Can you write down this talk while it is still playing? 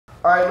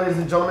All right, ladies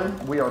and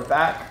gentlemen, we are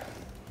back.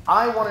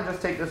 I want to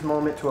just take this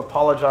moment to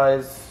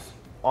apologize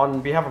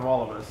on behalf of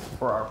all of us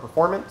for our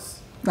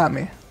performance. Not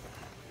me.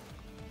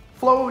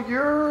 Flo,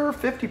 you're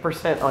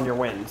 50% on your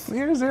wins.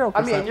 You're 0%.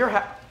 I mean,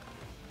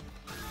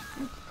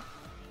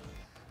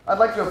 I'd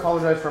like to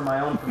apologize for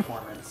my own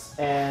performance.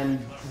 And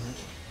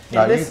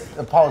no, you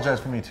apologize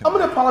for me too. I'm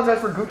going to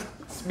apologize for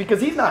Gootecks because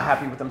he's not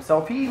happy with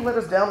himself. He let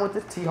us down with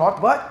this T-Hawk,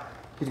 but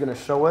he's going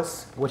to show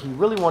us what he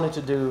really wanted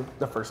to do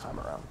the first time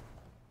around.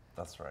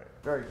 That's right.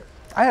 Very good.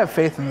 I have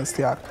faith in this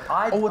T-Hawk.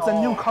 Oh, it's a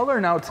new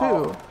color now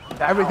too.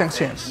 Everything's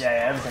changed.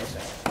 Yeah, everything's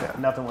changed. Yeah.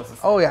 Nothing was the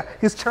same. Oh yeah,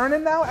 he's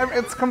turning now?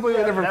 It's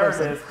completely different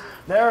person.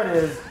 There it is. There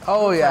it is.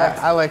 Oh Gootecks. yeah,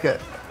 I like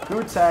it.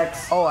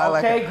 Gootecks. Oh, I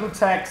like it. Okay,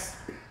 Gootecks.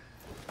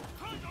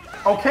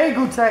 Okay,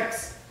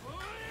 Gootecks.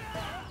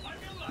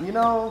 You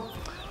know.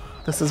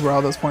 This is where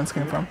all those points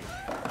came from.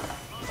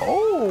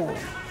 Oh.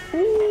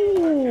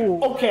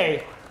 Ooh.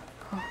 Okay.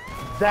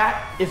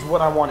 That is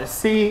what I want to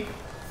see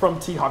from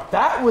T-Hawk.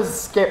 That was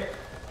scary.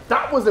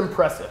 That was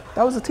impressive.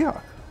 That was a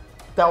T-Hawk.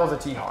 That was a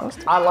T-Hawk.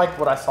 I liked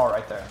what I saw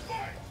right there.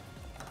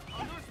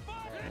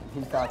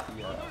 He's got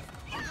the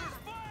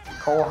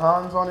Cole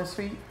Hans on his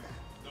feet.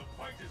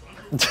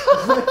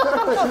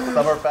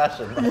 Summer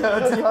fashion.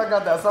 Yeah, T-Hawk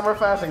got that summer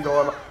fashion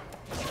going on.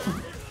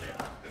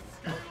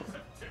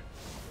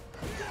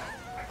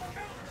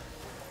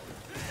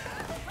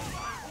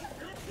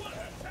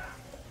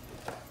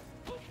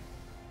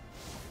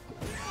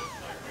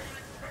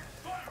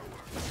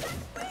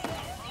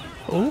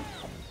 Ooh.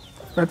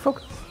 Red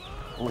focus.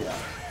 Oh yeah.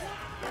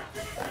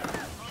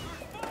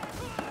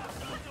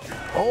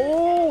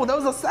 Oh, that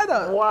was a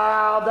setup.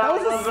 Wow, that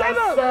was a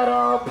setup.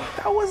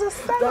 That was a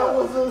setup. That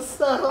was a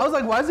setup. I was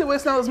like, why is he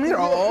wasting all his meter?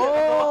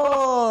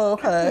 Oh,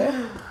 okay.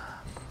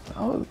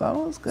 That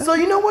was good. So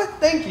you know what?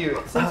 Thank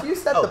you. Since you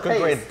set the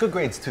pace. Good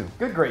grades too.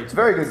 Good grades.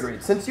 Very good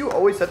grades. Since you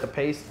always set the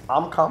pace,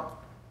 I'm not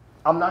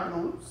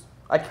gonna lose.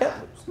 I can't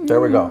lose.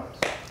 There we go.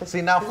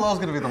 See, now Flo's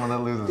gonna be the one that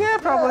loses. Yeah,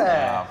 probably.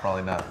 No,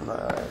 probably not.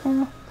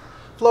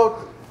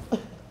 Flo,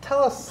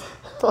 tell us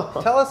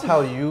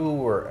how you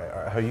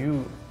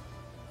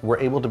were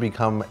able to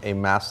become a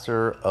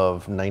master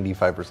of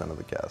 95% of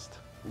the cast.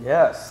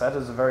 Yes, that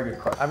is a very good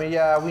question. I mean,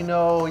 yeah, we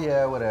know,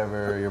 yeah,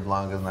 whatever. Your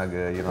Blanca's not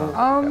good, you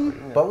know.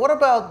 But what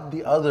about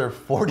the other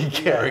 40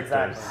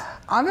 characters? Exactly.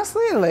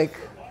 Honestly, like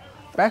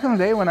back in the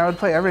day when I would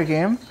play every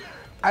game,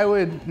 I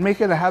would make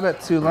it a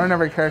habit to learn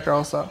every character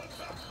also.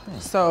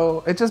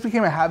 So it just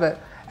became a habit,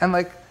 and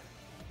like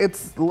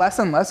it's less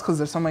and less because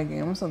there's so many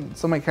games and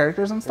so many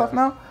characters and stuff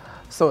now.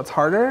 So it's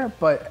harder,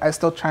 but I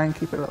still try and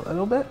keep it a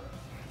little bit.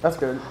 That's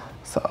good.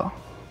 So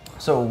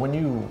when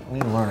you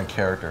learn a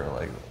character,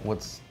 like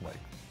what's like?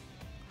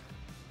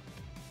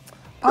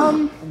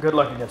 Good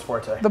luck against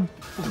Forte.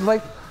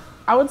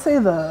 I would say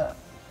the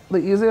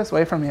easiest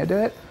way for me to do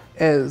it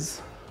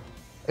is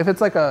if it's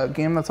like a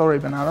game that's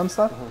already been out and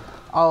stuff,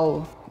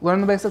 I'll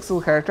learn the basics of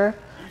the character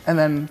and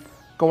then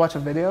go watch a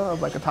video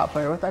of like a top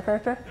player with that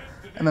character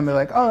and then be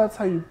like, oh, that's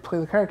how you play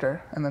the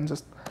character, and then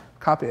just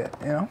copy it,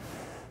 you know?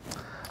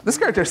 This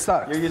character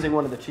sucks. You're using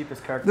one of the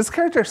cheapest characters. This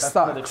character That's sucks.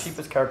 one of the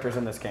cheapest characters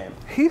in this game.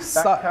 He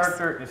sucks. That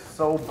character is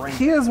so brain.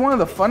 He is one of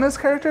the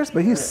funnest characters,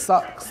 but he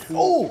sucks.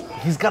 Oh,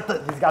 he's got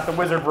the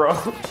wizard bro.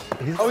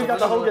 He's got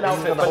the Hogan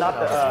outfit, but not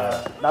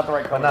the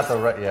right color. But not the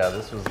right. Yeah,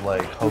 this was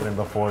like Hogan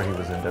before he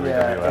was in WWF.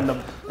 Yeah, and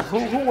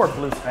who wore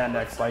blue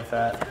spandex like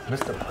that?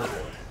 Mr.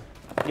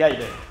 Perfect. Yeah, he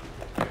did.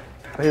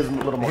 But he was a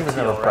little more. He was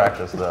never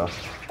practiced though.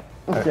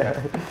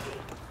 Yeah.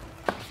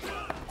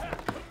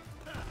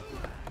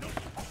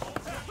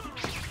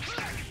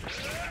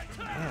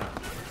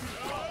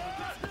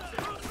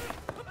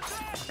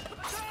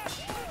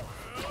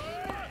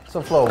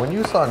 So Flo, when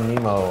you saw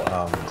Nemo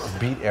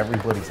beat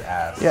everybody's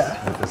ass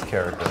with this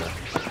character,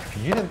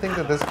 you didn't think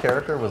that this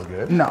character was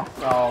good? No.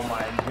 Oh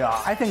my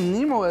god. I think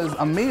Nemo is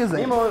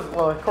amazing. Nemo is,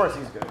 well, of course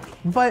he's good.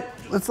 But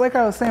it's like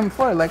I was saying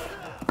before, like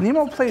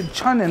Nemo played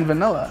Chun in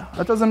vanilla.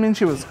 That doesn't mean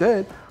she was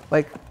good.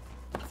 Like,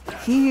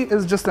 he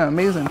is just an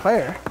amazing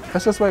player.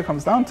 That's just what it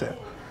comes down to.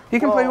 He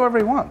can play whoever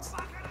he wants.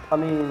 I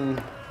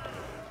mean,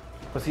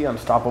 was he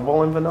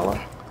unstoppable in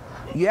vanilla?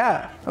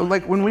 Yeah.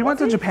 Like when we went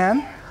to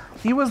Japan,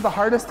 he was the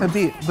hardest to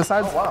beat.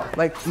 Besides,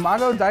 like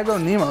Mago,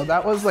 Daigo, Nemo.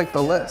 That was like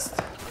the list.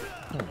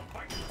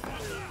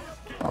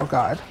 Oh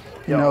God.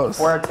 He knows.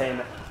 Forte.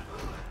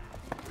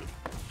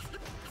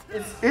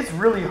 It's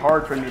really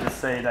hard for me to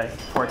say that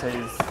Forte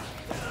is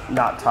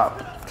not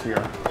top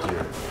tier.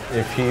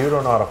 If you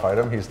don't know how to fight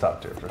him, he's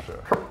top tier for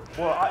sure.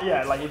 Well,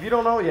 yeah, like if you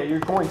don't know, yeah, you're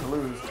going to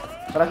lose.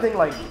 But I think,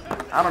 like,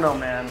 I don't know,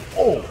 man.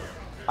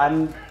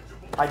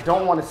 I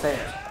don't want to say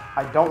it.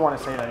 I don't want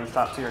to say that he's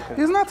top tier.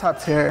 He's not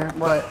top tier,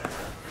 but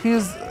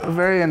he's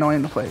very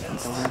annoying to play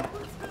against.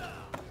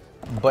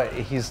 But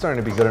he's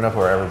starting to be good enough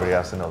where everybody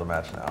has to know the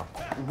match now.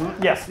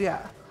 Yes. Yeah.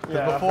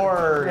 Yeah.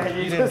 Before,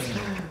 you just,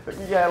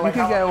 like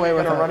you could get away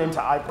with it. Run into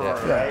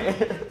Iper, right?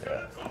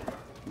 Yeah.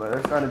 But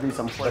there's starting to be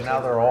some. But now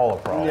they're all a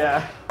problem.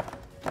 Yeah.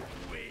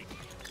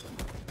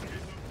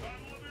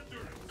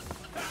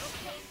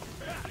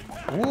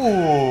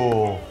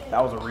 Ooh.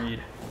 That was a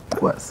read.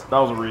 was. That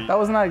was a read. That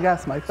was not a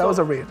guess, Mike. That was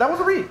a read. That was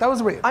a read. That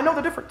was a read. I know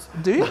the difference.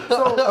 Do you?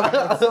 So,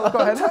 okay, so go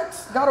ahead.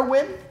 Gootecks got to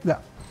win. Yeah.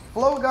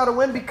 Floe got to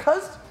win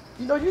because,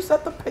 you know, you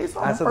set the pace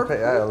on I said the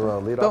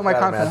purpose. lead Built off my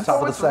guy, man. confidence. Top So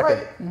of the it's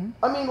second.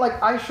 right. I mean,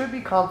 like, I should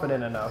be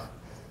confident enough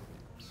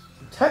to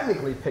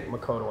technically pick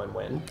Makoto and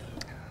win.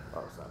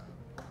 Oh, sorry.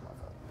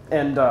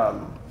 And,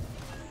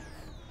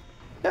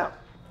 yeah,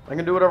 I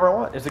can do whatever I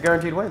want. It's a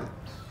guaranteed win.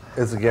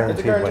 It's a guaranteed,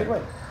 It's a guaranteed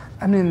win.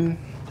 I mean,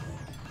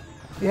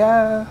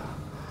 yeah,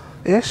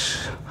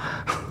 ish.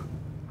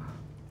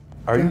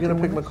 Are you gonna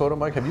pick Makoto,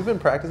 Mike? Have you been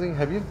practicing?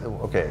 Have you?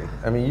 Okay.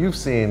 I mean, you've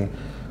seen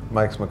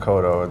Mike's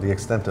Makoto, the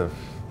extent of,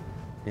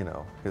 you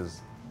know,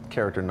 his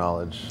character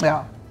knowledge.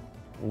 Yeah.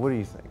 What do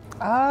you think? Is this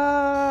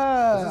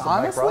a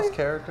Honestly? Mike Ross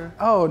character?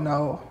 Oh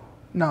no,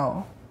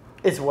 no.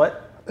 It's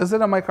what? Is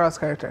it a Mike Ross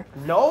character?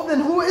 No,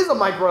 then who is a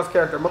Mike Ross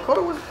character?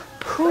 Makoto was.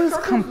 Who is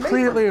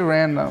completely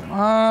random?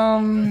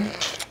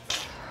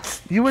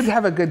 You would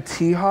have a good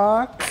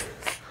T-Hawk.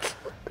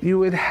 You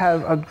would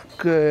have a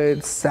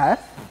good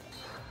Seth.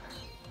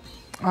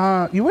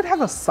 You would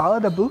have a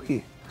solid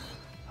Ibuki.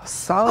 A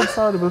solid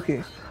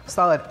Ibuki.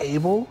 Solid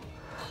Abel.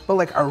 But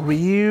like a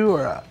Ryu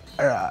or a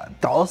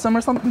Dhalsim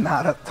or something?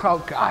 Nah,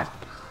 oh God.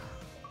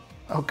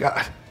 Oh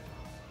God.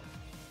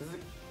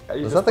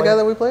 Was that the guy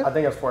that we played? I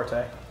think it's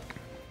Forte.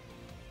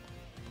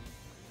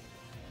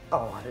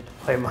 Oh, I didn't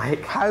play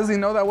Mike. How does he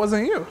know that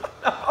wasn't you?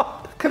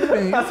 Could have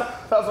been you.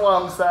 That's why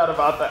I'm sad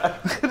about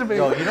that. Could have been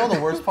Yo, you. you know the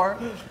worst part?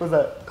 What's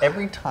that?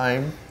 Every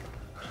time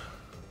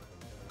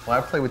when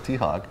I play with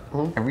T-Hawk,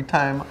 every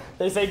time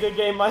They say good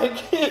game,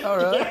 Mike. Oh,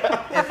 really?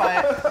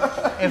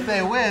 if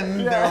they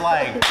win, they're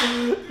like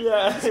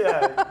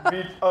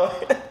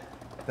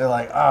they're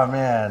like, oh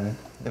man.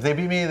 If they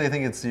beat me, they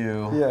think it's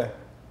you. Yeah.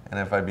 And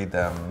if I beat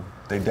them,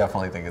 they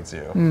definitely think it's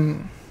you.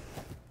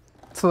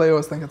 So they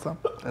always think it's them.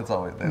 It's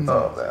always. It's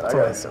Oh man,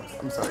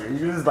 I'm sorry.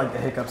 This is like the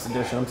hiccups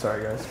edition. I'm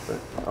sorry, guys, but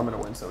I'm gonna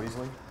win so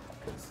easily.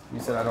 Because you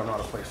said I don't know how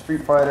to play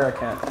Street Fighter. I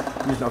can't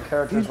use no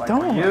characters You like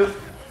don't. you.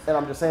 And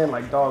I'm just saying,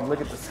 like, dog,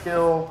 look at the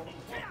skill.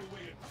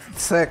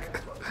 Sick.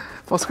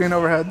 Full screen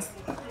overheads.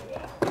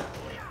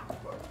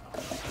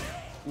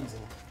 Easy.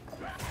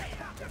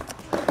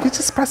 He's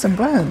just pressing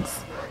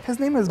buttons. His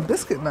name is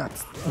Biscuit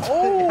Nuts.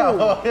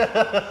 Oh!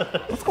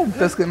 Let's go,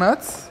 Biscuit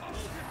Nuts.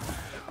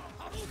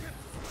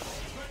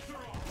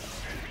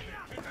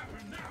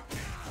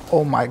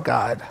 Oh my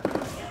God.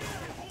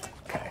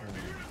 Okay.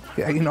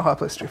 Yeah, you know how to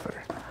play Street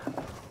Fighter.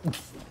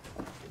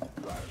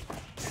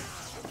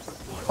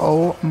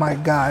 Oh my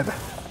God.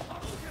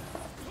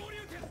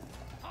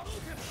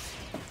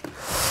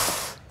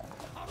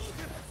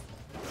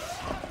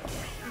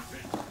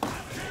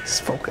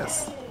 Just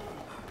focus.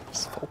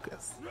 Just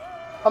focus.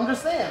 I'm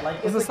just saying,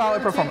 like, It's a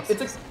solid performance.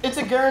 It's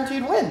a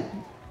guaranteed win.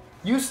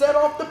 You set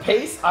off the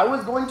pace. I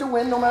was going to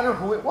win no matter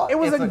who it was. It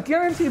was a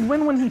guaranteed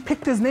win when he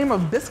picked his name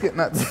of Biscuit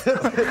Nuts.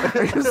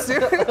 Are you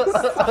serious?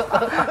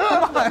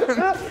 Come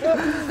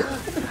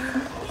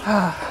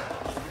on.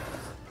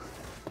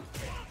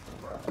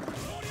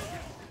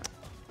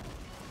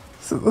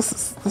 So this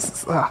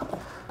is I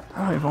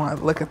don't even want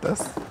to look at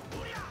this.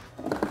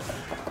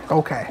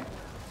 Okay.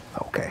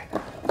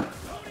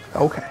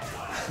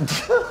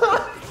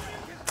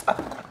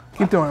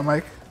 Keep doing it,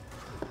 Mike.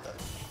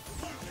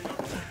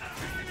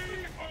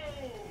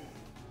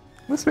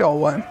 At least we all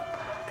won.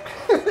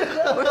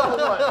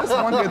 That's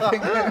one good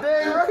thing.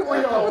 Dang right,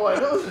 we all won.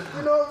 You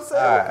know what I'm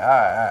saying? All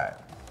right.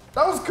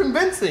 That was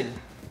convincing.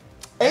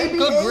 ABA,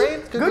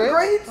 Good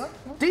grades.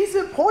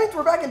 Decent points.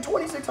 We're back in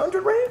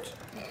 2600 range.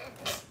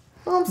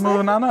 You know what I'm saying?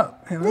 Moving on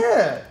up, you know?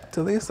 Yeah.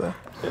 To Lisa.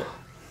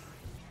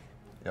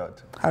 Yo,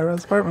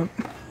 High-res apartment.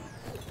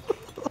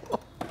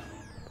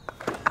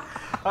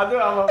 I knew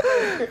I'm up.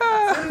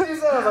 As soon as you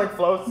said, I was like,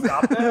 Floe,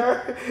 stop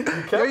there.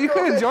 You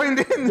could have joined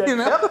in, you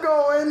know? kept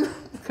going.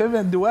 Could have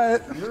been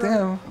duet.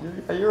 Damn.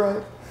 You're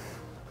right.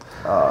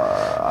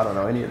 I don't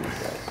know any of these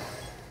guys.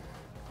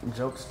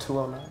 Jokes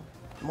 209.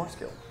 More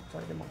skill.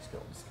 Try to get more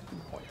skill. Just give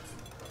me points.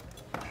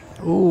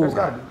 Ooh. There's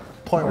gotta be.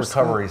 point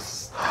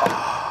recoveries.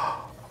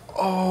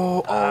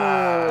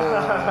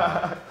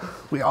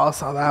 We all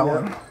saw that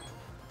one.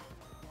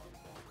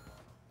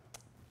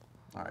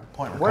 All right,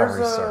 point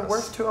recovery service.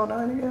 Where's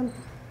 209 again?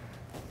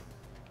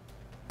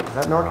 Is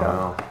that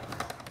NorCal?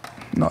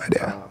 No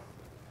idea.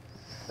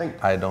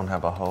 I don't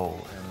have a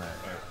hole in that.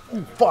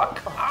 Ooh,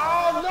 fuck.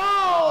 Oh,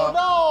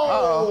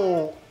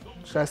 no!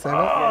 Should I save it?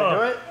 You gonna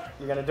do it?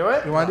 You gonna do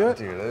it? You want to do it?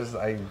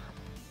 Dude,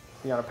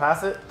 You gonna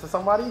pass it to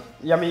somebody?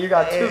 Yeah, I mean, you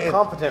got two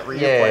competent Ryu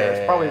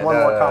players. Probably one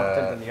more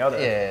competent than the other.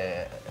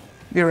 Yeah.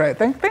 You're right.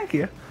 Thank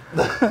you.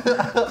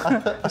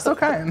 You're so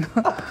kind.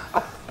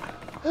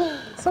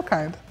 So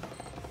kind.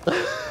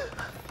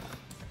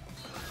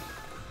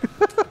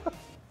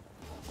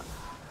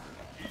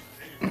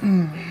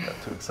 Got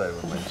too excited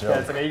with my Yeah, joke.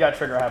 it's okay. You got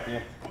trigger happy.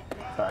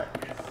 Sorry.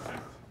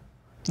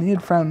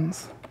 Need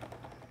friends.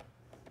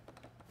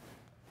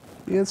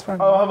 He is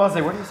friends. Oh, I was about to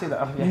say, where do you see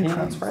that? Oh, yeah, he Need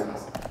needs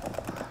friends.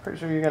 Pretty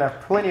sure you're gonna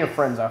have plenty of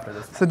friends after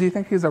this. So do you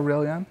think he's a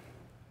real Yan?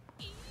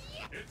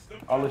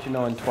 I'll let you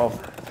know in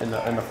 12, in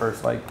the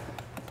first like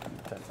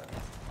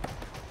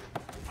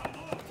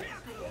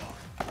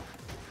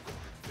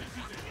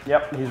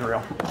Yep, he's real.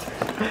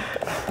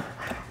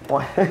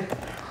 What?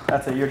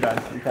 That's it. You're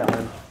done. You can't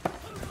win.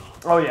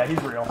 Oh yeah,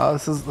 he's real. Oh,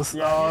 this is this.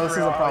 Yeah, Oh, he's this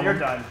real. is a problem. You're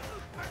done.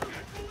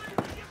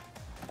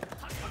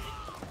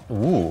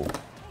 Ooh.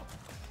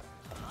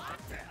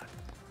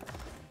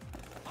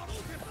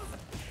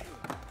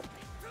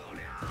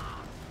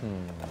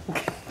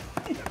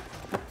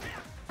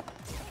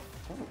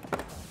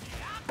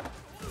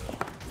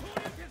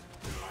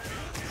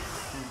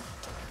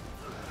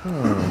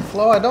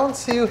 Flo, I don't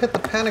see you hit the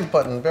panic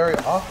button very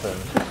often.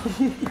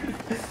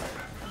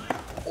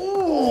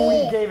 Ooh,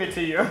 he gave it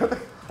to you.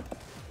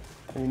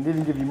 I mean, he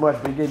didn't give you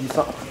much, but he gave you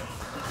something.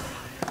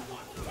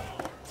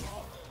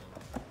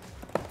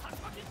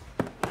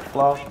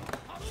 Flo.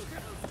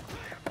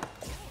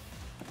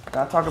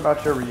 Now talk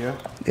about your Ryu.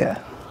 Yeah.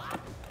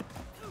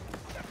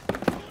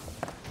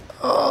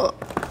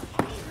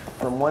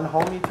 From one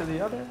homie to the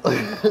other?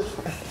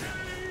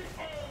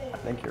 I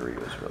think your Ryu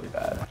is really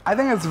bad. I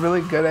think it's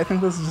really good. I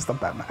think this is just a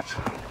bad match.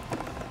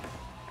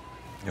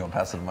 You want to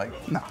pass it to Mike?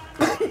 No.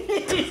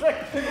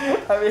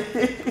 I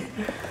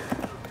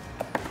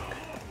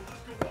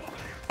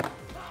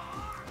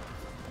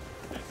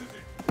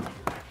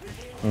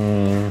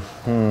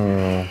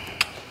mean...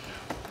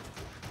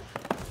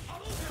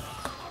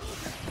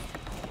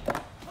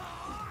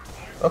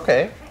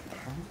 Okay.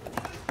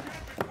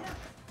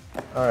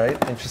 All right,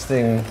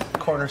 interesting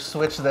corner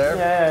switch there.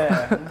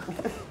 Yeah.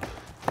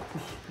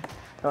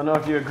 Don't know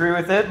if you agree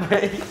with it,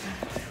 but... Okay.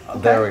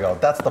 There we go.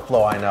 That's the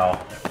Flow I know.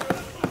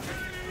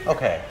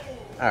 Okay.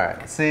 All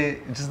right. See,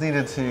 you just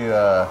needed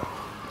to.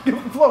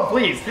 Flo,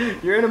 please.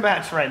 You're in a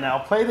match right now.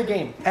 Play the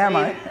game. Am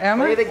I?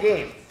 Am I? Play the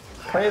game.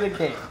 Play the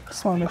game.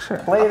 Just want to make sure.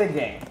 Play the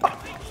game.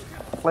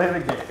 Play the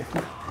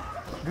game.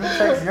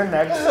 Gootecks, you're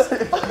next.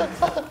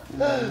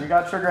 You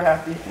got trigger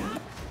happy.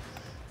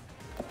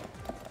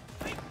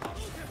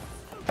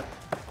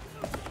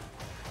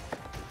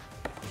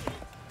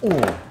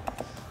 Ooh.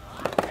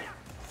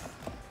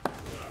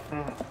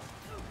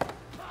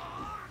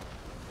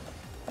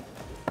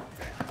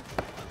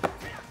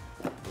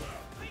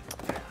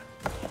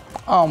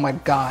 Oh my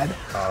god.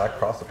 Oh, that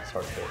cross up is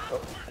hard to hit.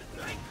 Oh.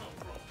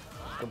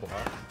 Good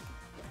block.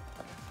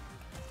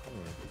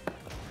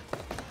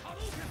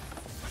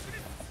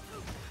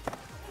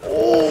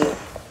 Oh.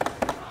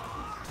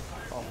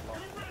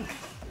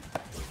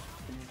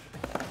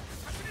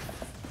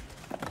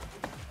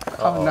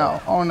 Oh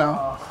no. Oh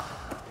no.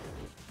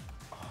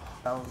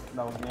 That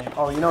was me.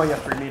 Oh, you know he has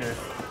 3 meters.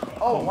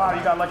 Oh, wow,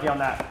 you got lucky on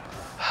that.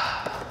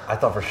 I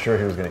thought for sure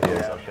he was going to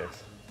EX up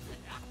kicks.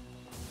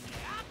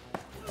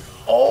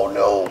 Oh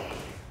no!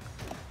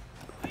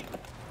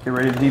 Get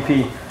ready to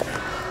DP.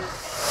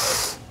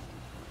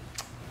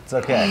 It's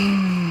okay.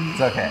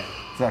 It's okay.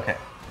 It's okay.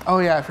 Oh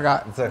yeah, I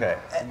forgot. It's okay.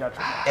 You got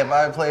trigger. If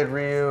I played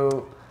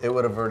Ryu, it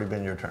would have already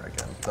been your turn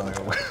again.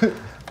 Don't worry.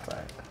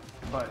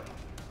 But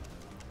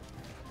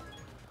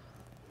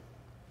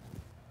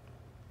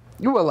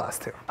You would have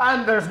lost too.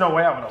 and there's no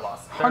way I would have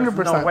lost. There's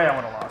 100%. no way I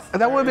would have lost.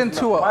 That would have been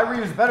 2-0. My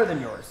Ryu's better than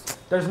yours.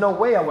 There's no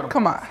way I would have.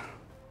 Come on.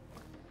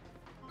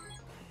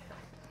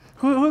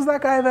 Who's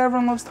that guy that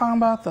everyone loves talking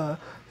about? The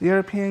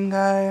European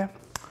guy?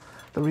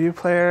 The Ryu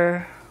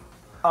player?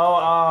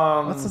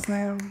 Oh, What's his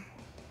name?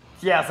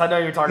 yes, I know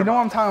you're talking You know about.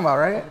 what I'm talking about,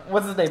 right?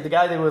 What's his name? The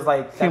guy that was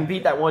like, that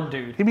beat that one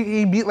dude. He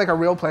beat like a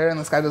real player and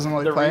this guy doesn't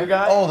really The play. Ryu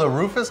guy? Oh, the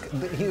Rufus?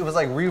 He was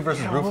like Ryu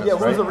versus Rufus, Yeah,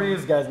 what was right? the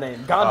Ryu's guy's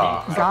name?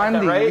 Gandhi.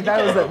 Gandhi. Right?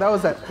 That was it. That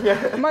was it.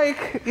 Yeah.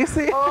 Mike, you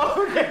see?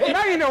 Oh, okay.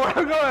 Now you know where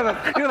I'm going.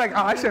 You're like,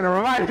 oh, I shouldn't have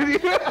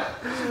reminded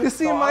you. You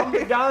see, Oh, I'm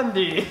Mike?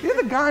 Gandhi. You're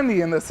the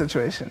Gandhi in this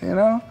situation, you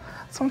know?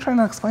 That's what I'm trying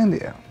to explain to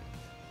you.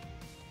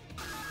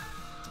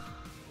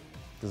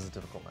 This is a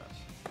difficult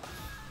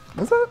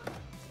match. Is it?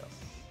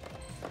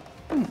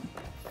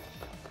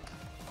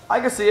 I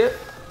can see it.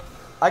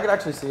 I can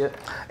actually see it.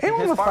 Even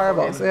His with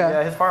fireball fireballs, game- yeah.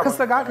 yeah, his fireball Because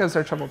the Gakas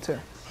are trouble too.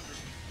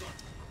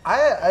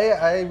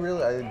 I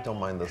really don't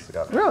mind this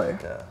Sagat. Really?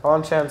 Yeah.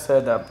 On Chan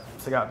said that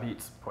Sagat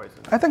beats Poison.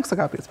 I think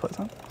Sagat beats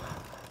Poison.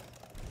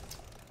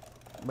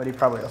 But he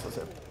probably also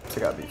said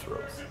Sagat beats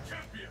Rose.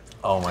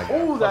 Oh my god.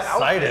 Ooh, that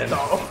outfit, Poseidon.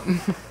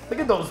 though. Look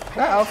at those That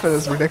pants. outfit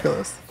is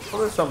ridiculous.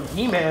 Those are some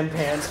He-Man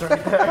pants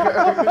right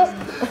there.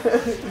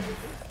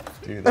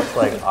 Dude, that's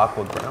like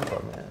Aqua Grandpa,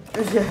 man.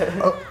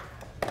 Yeah. Oh.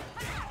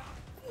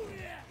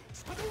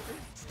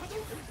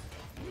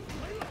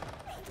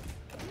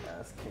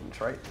 That's King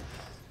Triton.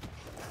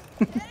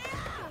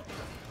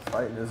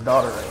 Fighting his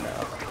daughter right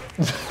now.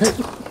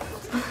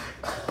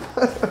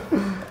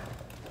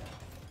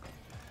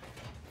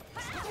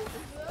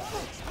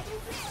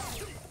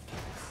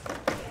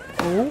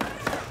 Oh.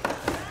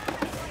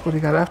 What do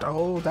you got after?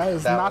 Oh, that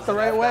is not the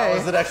right way. That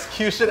was an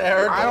execution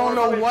error. I don't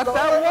know what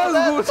that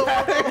was,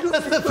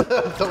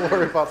 Gootecks. Don't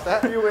worry about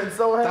that. You went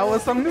so heavy. That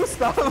was some new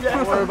stuff.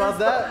 Don't worry about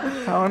that.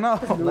 I don't know.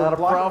 Not a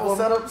Blockable problem.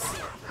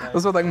 setups.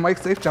 Those were like Mike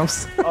safe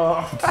jumps.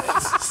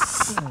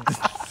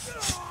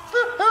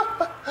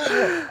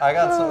 I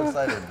got so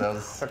excited. That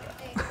was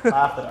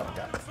Laugh it up,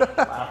 guys.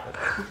 Laugh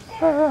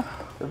it up.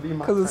 It'd be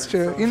my Because it's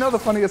turn, true. so- You know the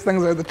funniest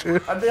things are the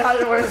truth. I think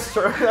it's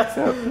true.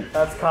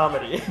 That's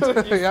comedy. You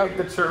Yep. speak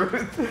the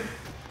truth.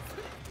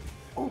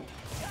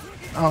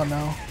 Oh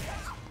no.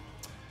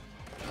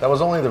 That was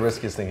only the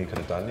riskiest thing he could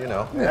have done, you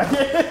know. Yeah.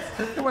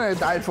 He wouldn't have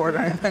died for it or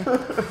anything.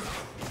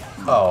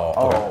 Oh.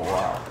 Oh, Okay.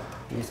 wow.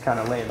 He's kind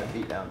of laying the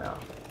beat down now.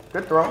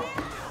 Good throw.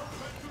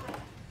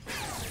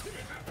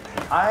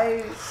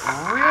 I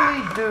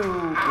really do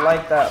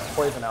like that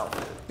poison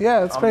outfit.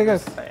 Yeah, it's pretty good.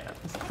 Just saying.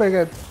 It's pretty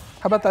good.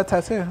 How about that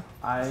tattoo?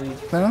 I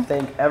No?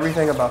 think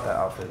everything about that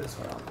outfit is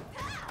phenomenal.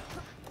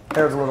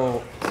 Hair's a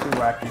little too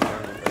wacky for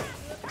me.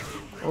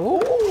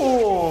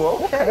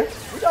 Ooh, okay.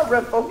 We got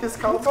red focus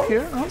combo.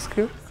 Cute. That was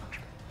cute.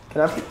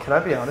 Can I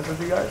be honest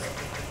with you guys?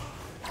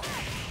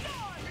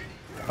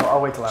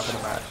 I'll wait till after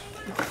the match.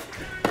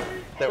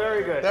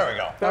 Very good. There we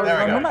go. Very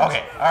There we good. go.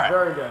 Okay, all right.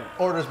 Very good.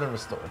 Order's been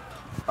restored.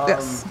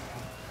 Yes.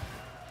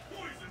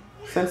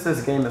 Since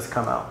this game has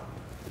come out,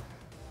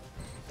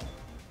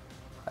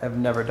 I have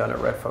never done a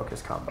red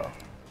focus combo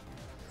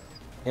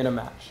in a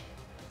match.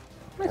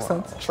 Makes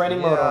sense. Training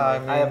mode Yeah,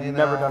 only. I I have mean,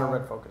 never you done a know,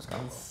 red focus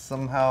combo.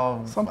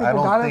 Somehow, Some I people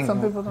don't got it, think,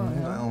 some people don't,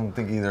 yeah. I don't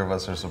think either of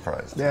us are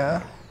surprised.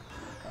 Yeah.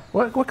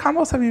 What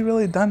combos have you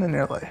really done in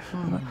your life?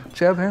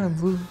 Jab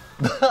hands. Ooh.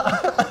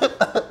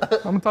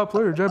 I'm a top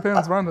player. Jab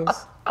hands,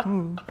 rondos.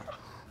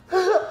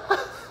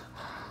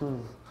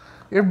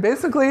 You're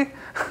basically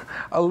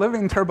a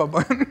living turbo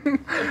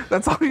button.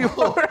 That's all you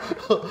are.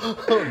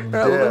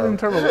 You're a living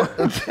turbo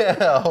button.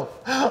 Damn.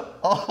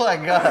 Oh my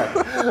god.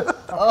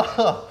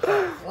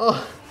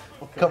 Oh.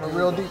 Coming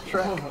real deep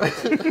track. Hold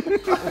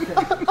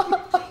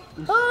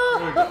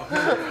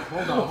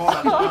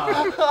on. Nah,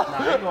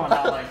 I ain't going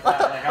out like that.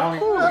 Like, I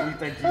don't even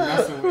think you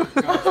messing with.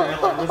 You know what I'm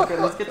saying? Like,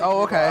 let's get the Oh,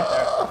 Hugo okay.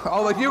 out there.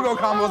 All the Hugo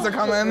combos are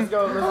coming. Let's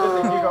get the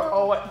Hugo.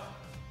 Oh, wait.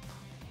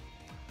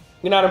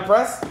 You're not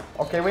impressed?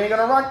 Okay, we ain't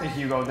gonna rock the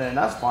Hugo then.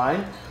 That's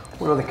fine.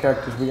 What other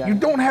characters we got? You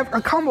don't have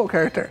a combo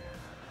character.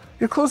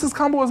 Your closest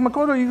combo is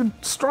Makoto. You can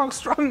strong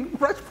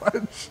rush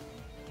punch.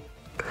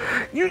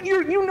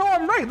 You know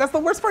I'm right. That's the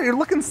worst part. You're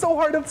looking so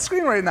hard at the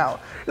screen right now.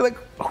 You're like,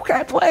 who can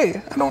I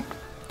play? I don't.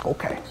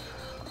 Okay.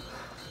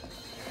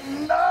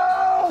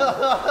 No!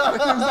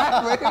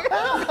 Exactly.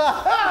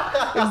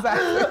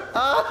 Exactly.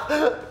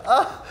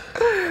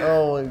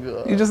 Oh my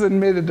god. You just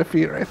admitted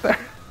defeat right there.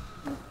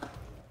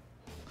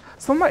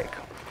 So Mike,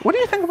 what do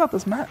you think about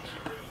this match?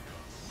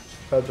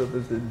 That's what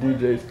this is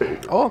DJ's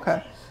pick. Oh,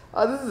 okay.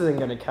 This isn't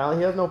gonna count.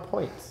 He has no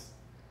points.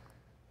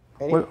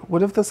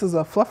 What if this is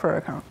a fluffer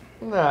account?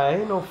 Nah,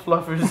 ain't no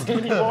fluffers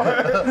anymore.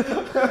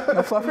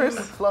 No fluffers?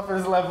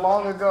 Fluffers left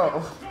long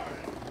ago.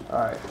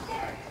 Alright.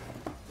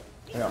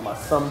 I got my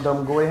some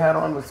dumb goy hat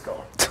on. Let's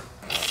go.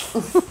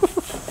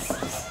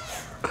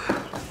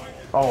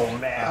 Oh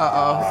man.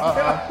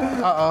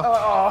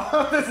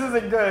 Uh-oh. This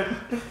isn't good.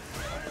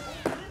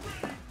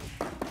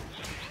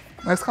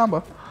 Nice combo.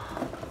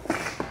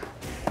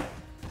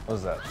 What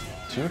was that?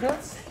 2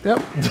 hits? Yep.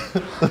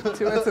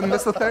 2 hits and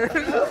miss a third.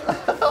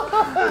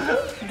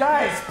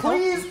 Guys,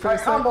 please try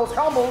combos.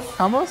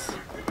 Combos?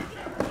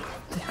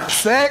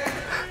 Sick.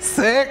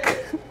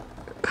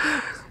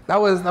 That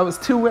was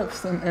 2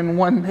 whips in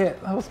 1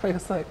 hit. That was pretty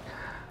sick.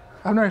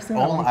 I've never seen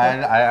that Oh, one.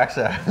 I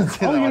actually haven't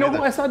seen Oh, that you one know either.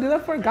 who I saw do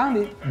that for?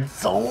 Gandhi.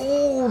 So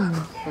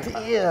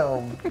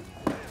damn.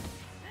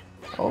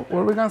 Oh, what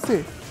are we gonna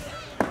see?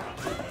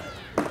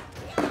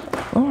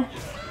 Oh,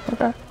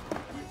 okay.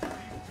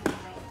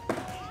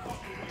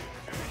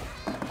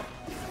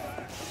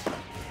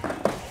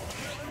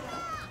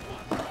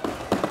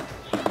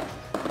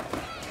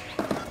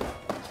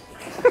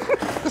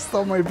 There's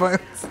so many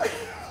buttons.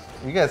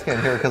 You guys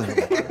can't hear it because the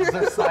buttons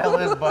are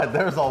silent, but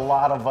there's a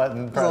lot of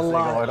button pressing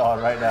lot. going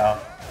on right now.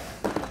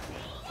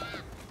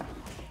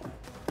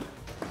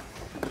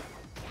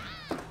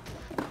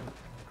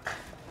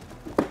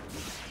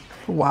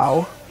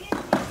 Wow.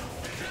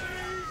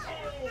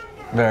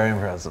 Very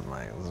impressive,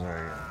 Mike. It was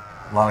very good.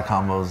 A lot of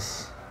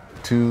combos,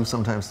 2,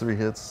 sometimes 3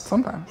 hits.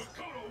 Sometimes.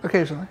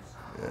 Occasionally.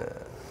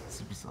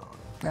 Super solid.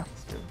 Yeah.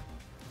 That's good.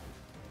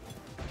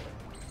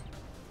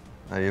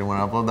 You didn't want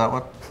to upload that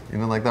one? You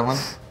didn't like that one?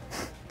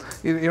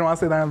 You don't want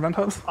to say that in Event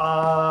Hubs?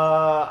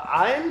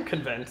 I'm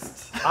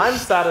convinced. I'm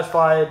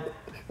satisfied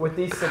with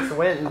these 6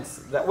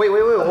 wins.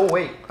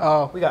 Wait.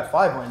 Oh. We got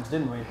 5 wins,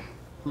 didn't we?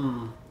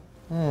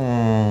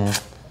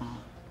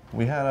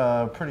 We had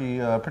a pretty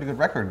good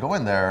record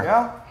going there.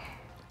 Yeah.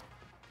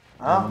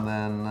 And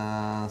then.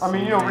 I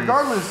mean,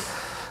 regardless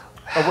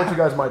of what you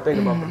guys might think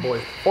about the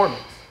boy's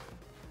performance,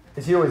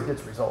 is he always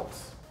gets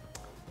results.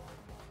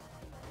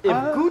 If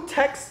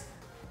Gootecks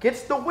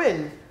gets the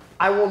win,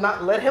 I will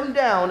not let him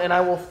down, and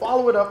I will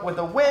follow it up with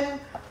a win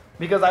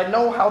because I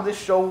know how this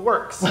show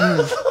works.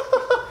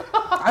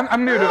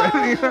 I'm new to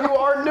it. You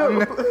are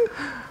new,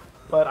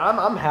 but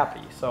I'm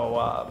happy.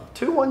 So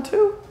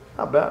 2-1-2,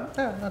 not bad.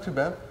 Yeah, not too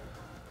bad.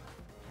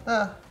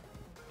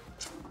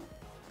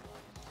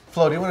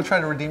 Flo, do you want to try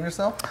to redeem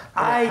yourself?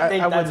 I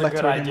think I would that's a like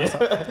good to redeem idea.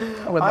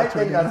 myself. I would I like to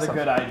think redeem that's a myself.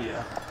 good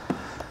idea.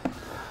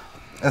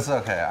 It's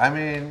okay. I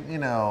mean,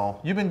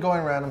 you've been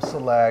going random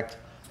select.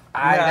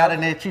 I got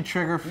an itchy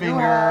trigger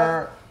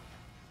finger.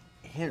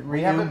 Hit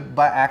Ryu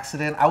by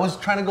accident. I was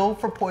trying to go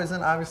for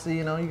poison. Obviously,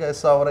 you know, you guys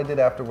saw what I did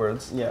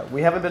afterwards. Yeah,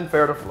 we haven't been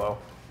fair to Floe.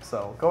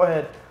 So go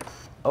ahead.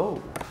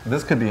 Oh.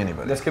 This could be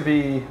anybody. This could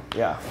be,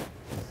 yeah.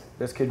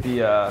 This could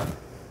be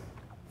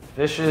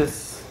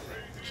Vicious.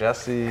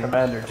 Jesse.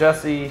 Commander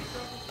Jesse.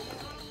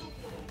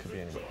 Could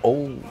be anybody.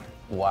 Oh,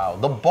 wow.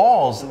 The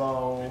balls.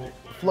 Floe.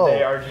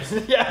 They are just,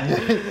 yeah.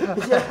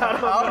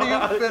 How do you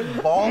fit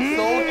balls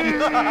so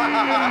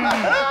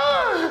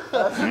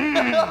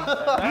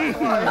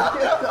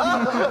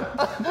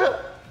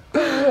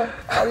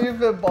How do you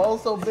fit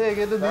balls so big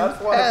into these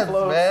pants,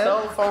 man?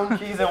 Cell phone,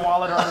 keys, and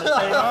wallet are on the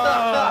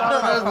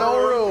table. There's no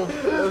room.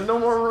 There's no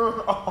more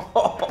room.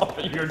 Oh,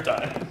 you're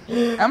done.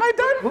 Am I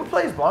done? Who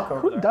plays Blanca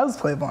over Who there? does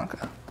play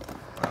Blanca?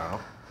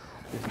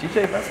 Is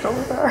DJ Best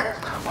over there?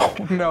 Oh,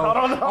 no. I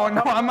don't know. Oh,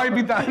 no, I might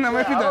be done. I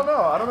might be I don't done.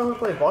 know. I don't know who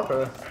plays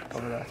Blanca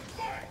over there.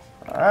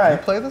 All right. You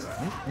play this?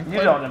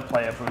 You don't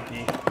play a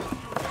Buki.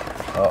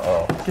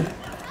 Uh-oh.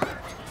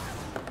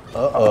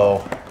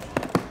 Uh-oh.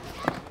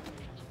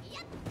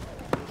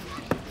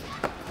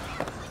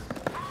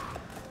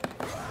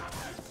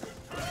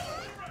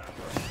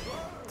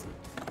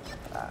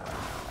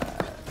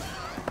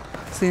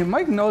 See,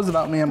 Mike knows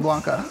about me and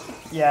Blanca.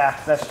 Yeah,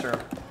 that's true.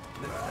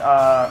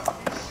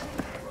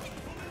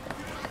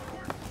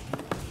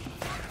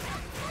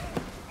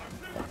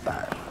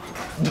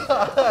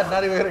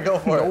 Not even gonna go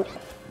for it.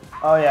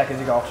 Oh yeah, because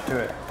he golfs to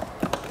it.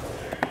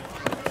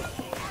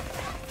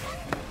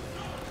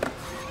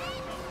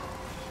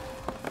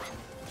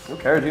 Who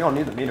cares? You don't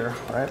need the meter,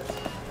 right?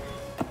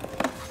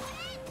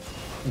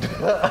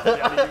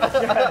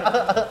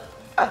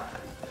 I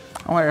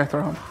want air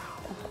throw him.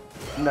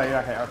 No, you're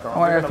not gonna air throw him. I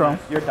want air throw him.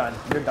 You're done.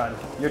 You're done.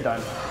 You're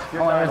done.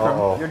 You're I want air done.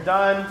 throw him. You're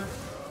done.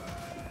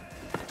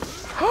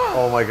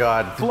 Oh my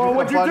God. Floe,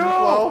 what'd you do?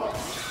 Floe?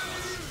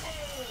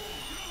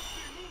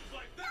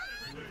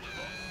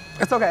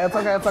 It's okay, it's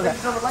okay, it's okay.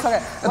 It's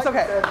okay, it's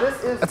okay.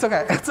 This is It's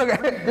okay, it's okay.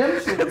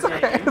 It's okay,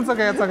 it's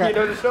okay, it's you okay.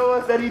 know, to show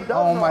us that he does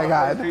Oh know my how to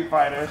God. play Street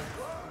Fighter.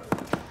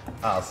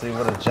 Oh, see,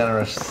 what a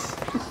generous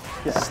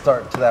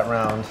start to that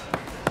round.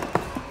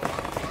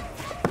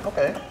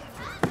 Okay.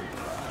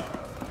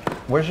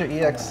 Where's your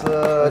EX?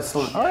 Oh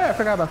yeah, I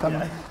forgot about that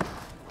one.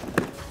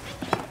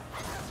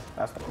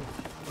 That's cool.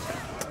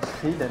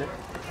 He did it.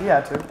 He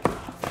had to.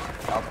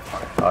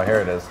 Oh, here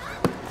it is.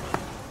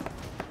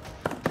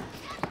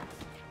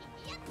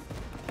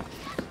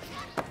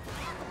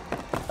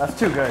 That's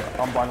too good.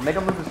 I'm blind. Make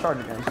him lose his charge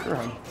again. Screw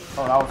him.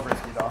 Oh, that was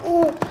risky,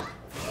 though.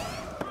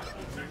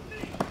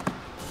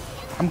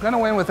 I'm gonna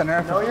win with an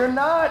air throw. No, you're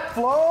not,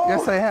 Floe.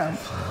 Yes, I am.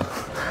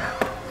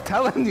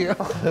 Telling you.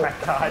 Oh my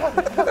God.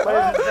 Ladies and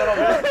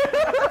gentlemen.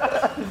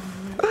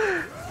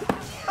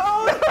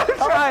 I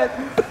tried.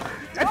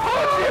 I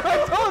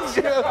told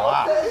you.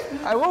 Wow.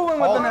 I will win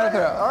with an air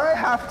throw. All right.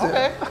 Have to.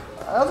 Okay.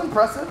 That was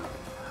impressive.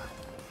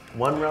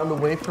 One round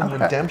away from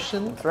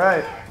redemption. That's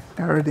right.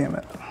 Gotta redeem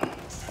it.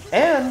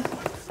 And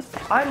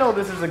I know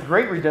this is a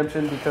great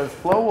redemption because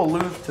Floe will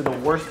lose to the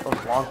worst of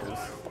Blancas.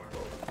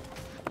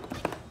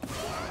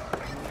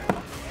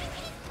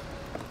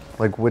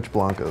 Like which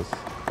Blancas?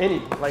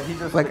 Any. Like he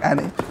just. Like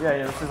any.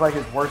 Yeah, this is like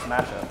his worst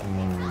matchup.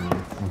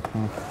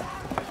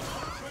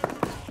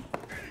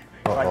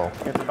 Uh-oh. Like,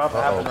 it's about to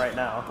happen right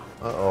now.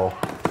 Uh-oh.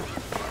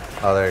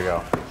 Oh, there you go.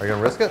 Are you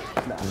gonna risk it?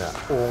 No.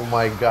 Oh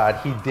my God,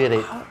 he did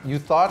it. You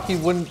thought he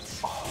wouldn't.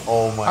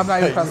 Oh my I'm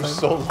not even God, you're pressing.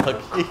 so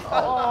lucky.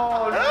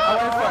 Oh no!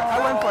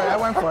 I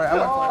went for it.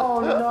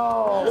 Oh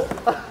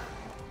no!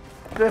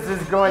 This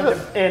is going to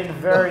end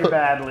very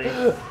badly.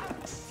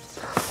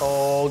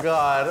 Oh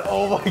God.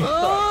 Oh my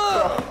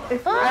God.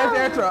 I have to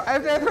air throw. I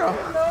have to air throw.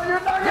 No, you're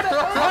not gonna.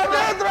 I have to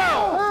air throw.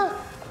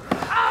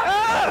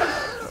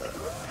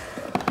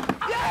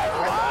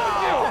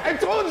 I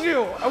told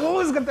you. I will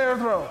always get the air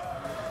throw.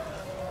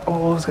 I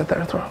will always get the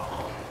air throw. I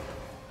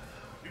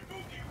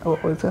will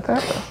always get the air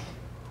throw.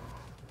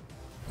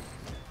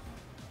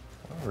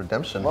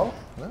 Redemption. Well,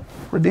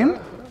 Redeemed?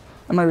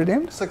 Am I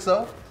redeemed?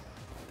 6-0.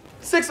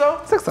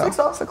 6-0. 6-0.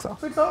 6-0. 6-0.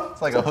 6-0.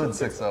 It's like a hood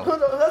 6-0.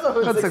 That's a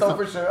hood Hood 6-0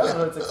 for 6-0. sure. That's a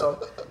hood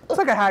 6-0. It's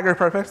like a Haggard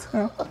perfect. You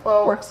know,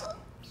 Well, works.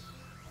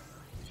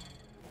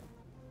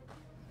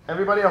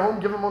 Everybody at home,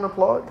 give him an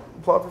applaud.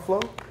 Applaud for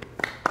Floe.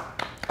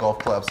 Golf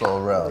claps all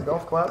around.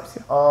 Golf claps.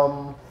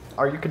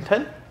 Are you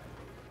content?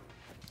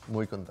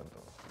 Muy contento.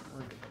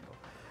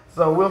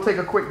 So we'll take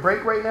a quick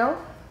break right now,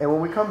 and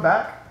when we come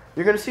back,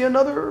 you're gonna see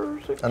another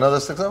 6-0. Another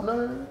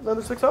 6-0?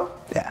 Another 6-0.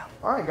 Yeah.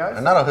 All right, guys.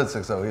 And not a hood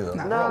 6-0 either.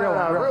 No, real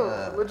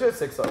legit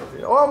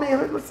 6-0. Well, I mean,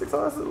 hood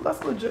 6-0.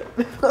 That's legit.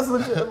 That's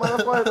legit.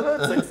 That's why it's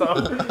hood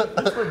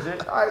 6-0. It's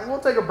legit. All right, we'll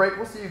take a break.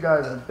 We'll see you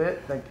guys in a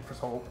bit. Thank you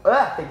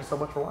so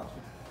much for watching.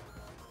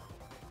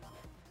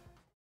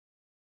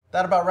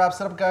 That about wraps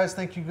it up, guys.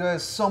 Thank you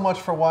guys so much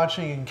for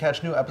watching. You can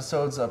catch new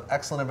episodes of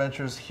Excellent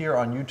Adventures here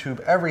on YouTube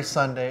every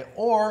Sunday,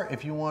 or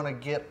if you want to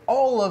get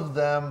all of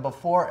them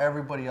before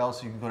everybody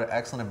else, you can go to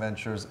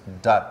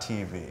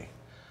excellentadventures.tv.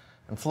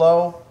 And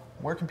Floe,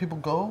 where can people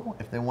go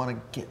if they want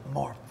to get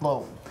more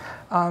Floe?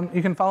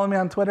 You can follow me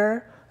on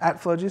Twitter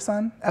at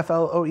Floejisan,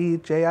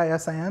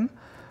 FLOEJISIN,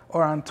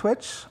 or on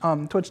Twitch,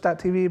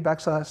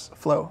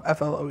 twitch.tv/Floe,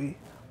 FLOE.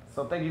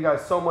 So thank you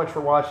guys so much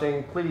for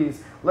watching.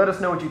 Please let us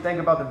know what you think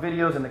about the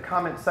videos in the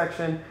comment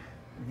section.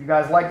 If you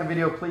guys like the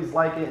video, please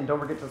like it, and don't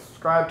forget to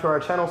subscribe to our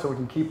channel so we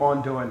can keep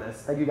on doing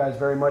this. Thank you guys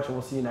very much, and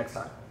we'll see you next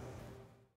time.